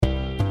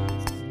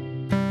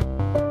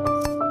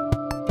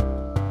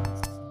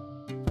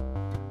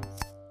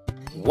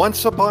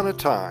Once upon a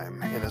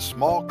time, in a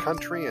small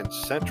country in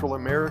Central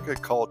America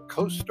called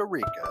Costa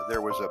Rica, there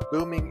was a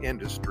booming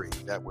industry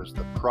that was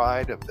the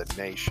pride of the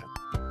nation: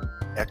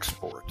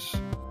 exports.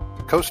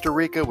 Costa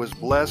Rica was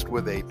blessed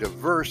with a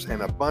diverse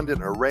and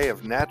abundant array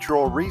of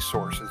natural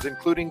resources,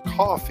 including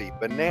coffee,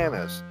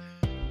 bananas,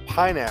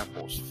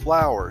 pineapples,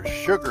 flowers,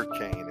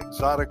 sugarcane,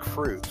 exotic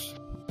fruits.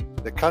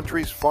 The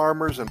country's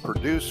farmers and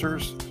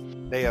producers,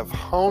 they have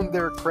honed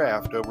their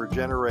craft over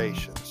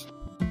generations,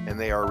 and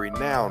they are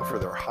renowned for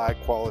their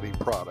high-quality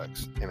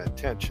products and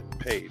attention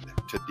paid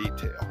to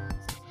detail.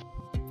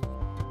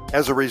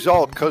 As a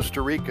result,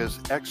 Costa Rica's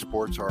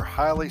exports are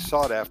highly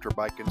sought after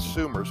by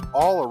consumers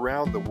all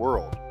around the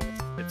world.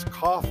 Its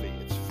coffee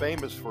is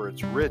famous for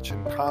its rich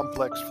and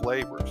complex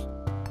flavors,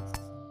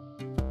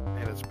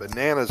 and its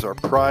bananas are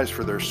prized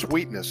for their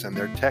sweetness and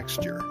their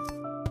texture.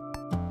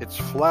 Its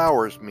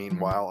flowers,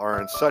 meanwhile, are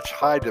in such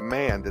high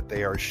demand that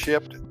they are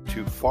shipped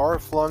to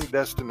far-flung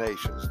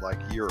destinations like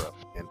Europe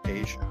and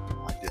Asia.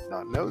 I did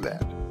not know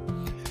that.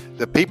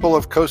 The people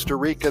of Costa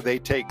Rica, they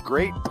take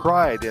great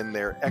pride in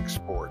their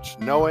exports,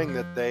 knowing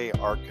that they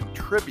are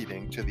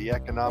contributing to the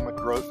economic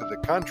growth of the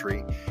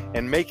country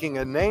and making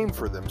a name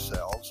for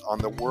themselves on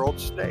the world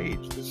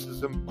stage. This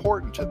is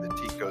important to the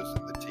Ticos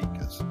and the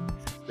Ticas.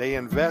 They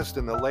invest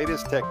in the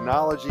latest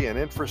technology and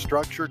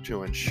infrastructure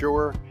to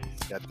ensure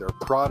that their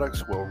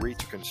products will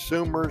reach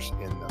consumers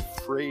in the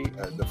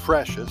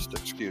freshest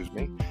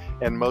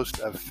and most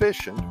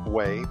efficient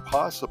way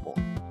possible.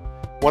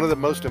 One of the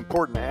most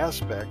important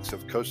aspects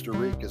of Costa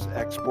Rica's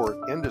export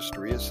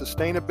industry is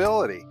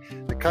sustainability.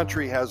 The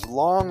country has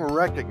long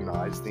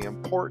recognized the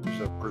importance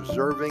of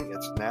preserving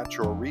its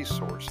natural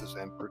resources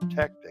and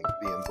protecting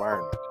the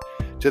environment.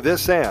 To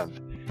this end,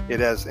 it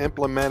has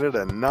implemented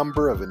a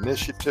number of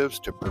initiatives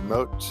to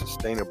promote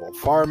sustainable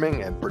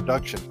farming and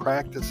production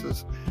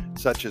practices,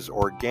 such as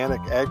organic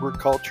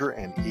agriculture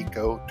and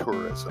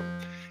ecotourism.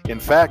 In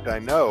fact, I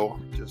know,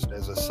 just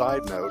as a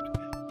side note,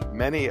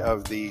 many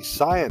of the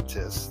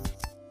scientists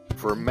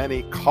for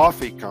many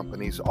coffee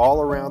companies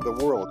all around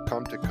the world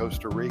come to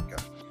Costa Rica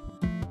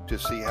to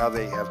see how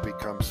they have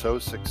become so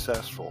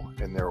successful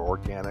in their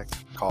organic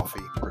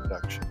coffee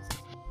production.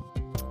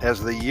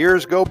 As the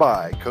years go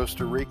by,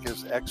 Costa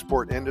Rica's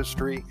export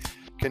industry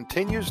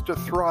continues to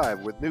thrive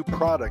with new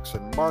products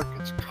and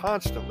markets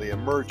constantly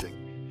emerging.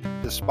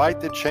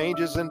 Despite the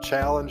changes and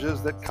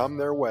challenges that come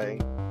their way,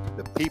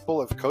 the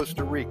people of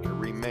Costa Rica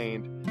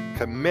remained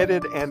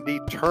committed and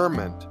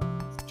determined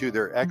to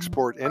their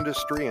export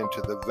industry and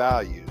to the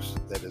values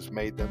that has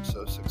made them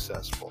so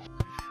successful.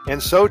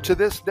 And so to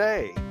this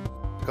day,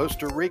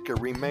 Costa Rica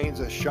remains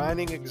a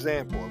shining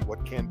example of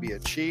what can be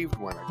achieved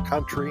when a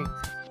country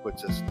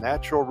puts its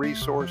natural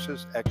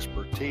resources,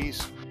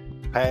 expertise,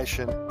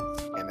 passion,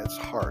 and its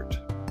heart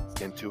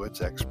into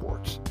its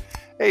exports.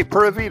 Hey,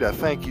 Pura Vida,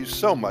 thank you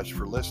so much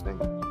for listening.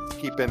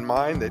 Keep in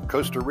mind that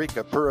Costa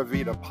Rica Pura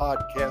Vida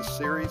podcast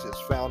series is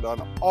found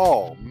on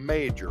all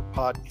major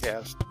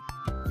podcast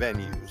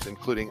venues,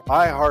 including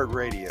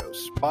iHeartRadio,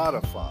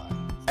 Spotify,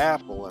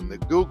 Apple, and the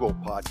Google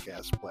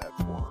podcast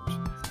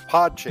platforms,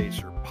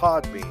 Podchaser,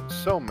 Podbean,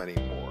 so many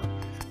more.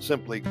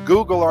 Simply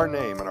Google our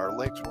name and our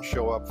links will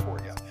show up for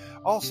you.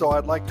 Also,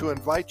 I'd like to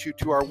invite you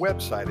to our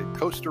website at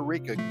Costa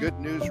Rica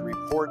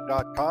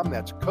GoodNewsReport.com.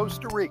 That's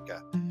Costa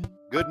Rica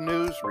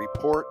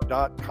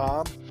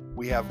GoodNewsReport.com.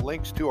 We have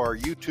links to our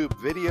YouTube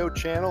video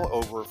channel,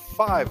 over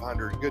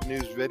 500 good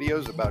news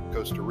videos about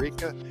Costa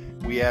Rica.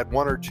 We add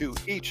one or two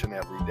each and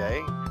every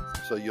day,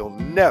 so you'll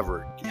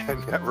never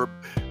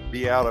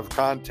be out of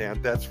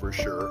content, that's for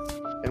sure.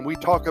 And we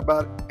talk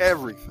about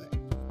everything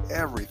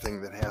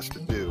that has to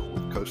do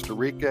with Costa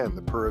Rica and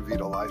the Pura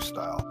Vida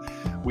lifestyle.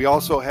 We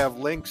also have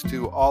links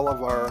to all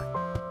of our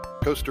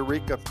Costa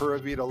Rica Pura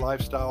Vida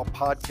lifestyle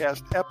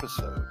podcast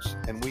episodes,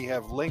 and we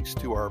have links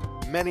to our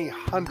many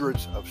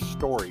hundreds of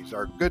stories,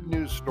 our good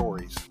news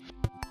stories,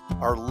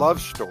 our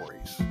love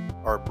stories,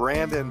 our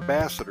brand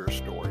ambassador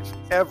stories,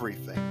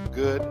 everything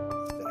good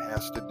that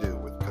has to do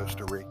with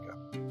Costa Rica.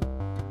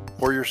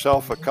 Pour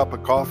yourself a cup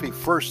of coffee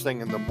first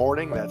thing in the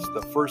morning. That's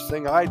the first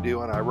thing I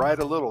do, and I write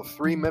a little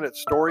 3-minute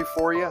story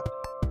for you.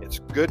 It's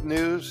good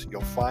news.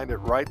 You'll find it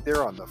right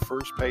there on the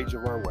first page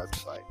of our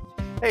website.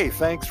 Hey,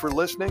 thanks for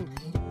listening.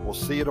 We'll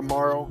see you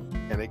tomorrow,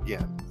 and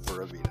again,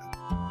 Pura Vida.